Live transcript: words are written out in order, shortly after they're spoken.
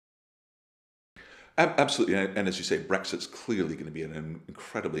Absolutely, and as you say, Brexit's clearly going to be an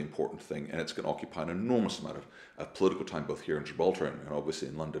incredibly important thing, and it's going to occupy an enormous amount of political time, both here in Gibraltar and obviously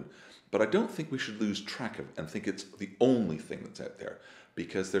in London. But I don't think we should lose track of it and think it's the only thing that's out there,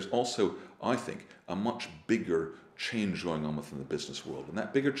 because there's also, I think, a much bigger change going on within the business world. And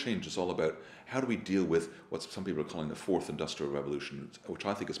that bigger change is all about how do we deal with what some people are calling the fourth industrial revolution, which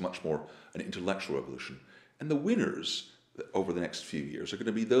I think is much more an intellectual revolution. And the winners over the next few years are going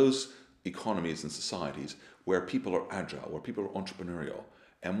to be those economies and societies where people are agile, where people are entrepreneurial.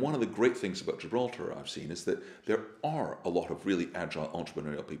 And one of the great things about Gibraltar I've seen is that there are a lot of really agile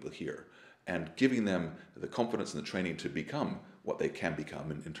entrepreneurial people here, and giving them the confidence and the training to become what they can become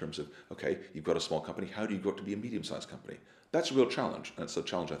in terms of, okay, you've got a small company, how do you go to be a medium-sized company? That's a real challenge, and it's a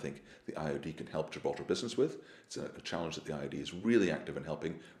challenge I think the IOD can help Gibraltar business with. It's a challenge that the IOD is really active in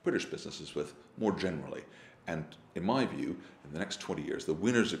helping British businesses with more generally. And in my view, in the next 20 years, the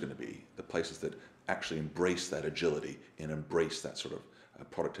winners are going to be the places that actually embrace that agility and embrace that sort of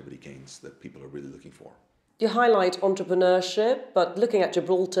productivity gains that people are really looking for. You highlight entrepreneurship, but looking at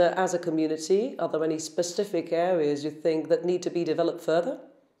Gibraltar as a community, are there any specific areas you think that need to be developed further?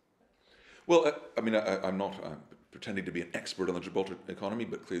 Well, I'm not pretending to be an expert on the Gibraltar economy,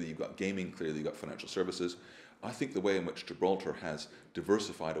 but clearly you've got gaming, clearly you've got financial services. I think the way in which Gibraltar has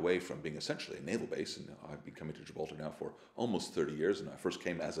diversified away from being essentially a naval base, and I've been coming to Gibraltar now for almost 30 years, and I first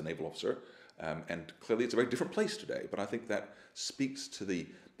came as a naval officer, and clearly it's a very different place today, but I think that speaks to the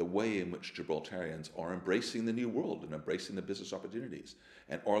way in which Gibraltarians are embracing the new world and embracing the business opportunities.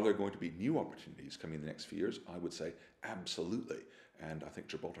 And are there going to be new opportunities coming in the next few years? I would say absolutely. And I think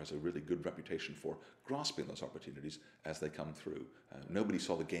Gibraltar has a really good reputation for grasping those opportunities as they come through. Nobody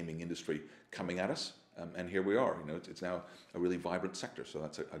saw the gaming industry coming at us, and here we are. You know, it's now a really vibrant sector, so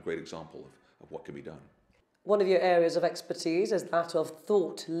that's a great example of what can be done. One of your areas of expertise is that of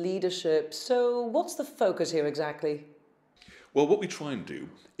thought leadership. So what's the focus here exactly? Well, what we try and do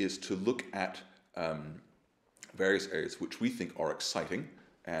is to look at various areas which we think are exciting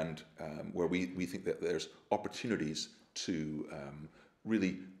and where we think that there's opportunities to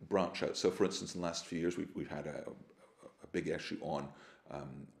really branch out. So, for instance, in the last few years, we've had a big issue on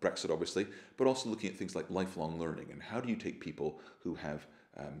Brexit, obviously, but also looking at things like lifelong learning and how do you take people who have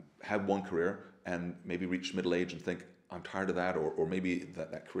had one career and maybe reach middle age and think, I'm tired of that, or maybe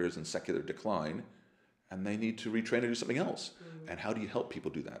that career is in secular decline and they need to retrain and do something else. And how do you help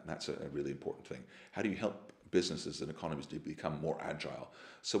people do that? And that's a really important thing. How do you help businesses and economies to become more agile?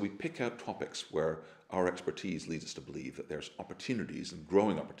 So we pick out topics where our expertise leads us to believe that there's opportunities and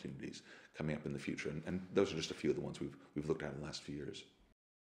growing opportunities coming up in the future. And those are just a few of the ones we've looked at in the last few years.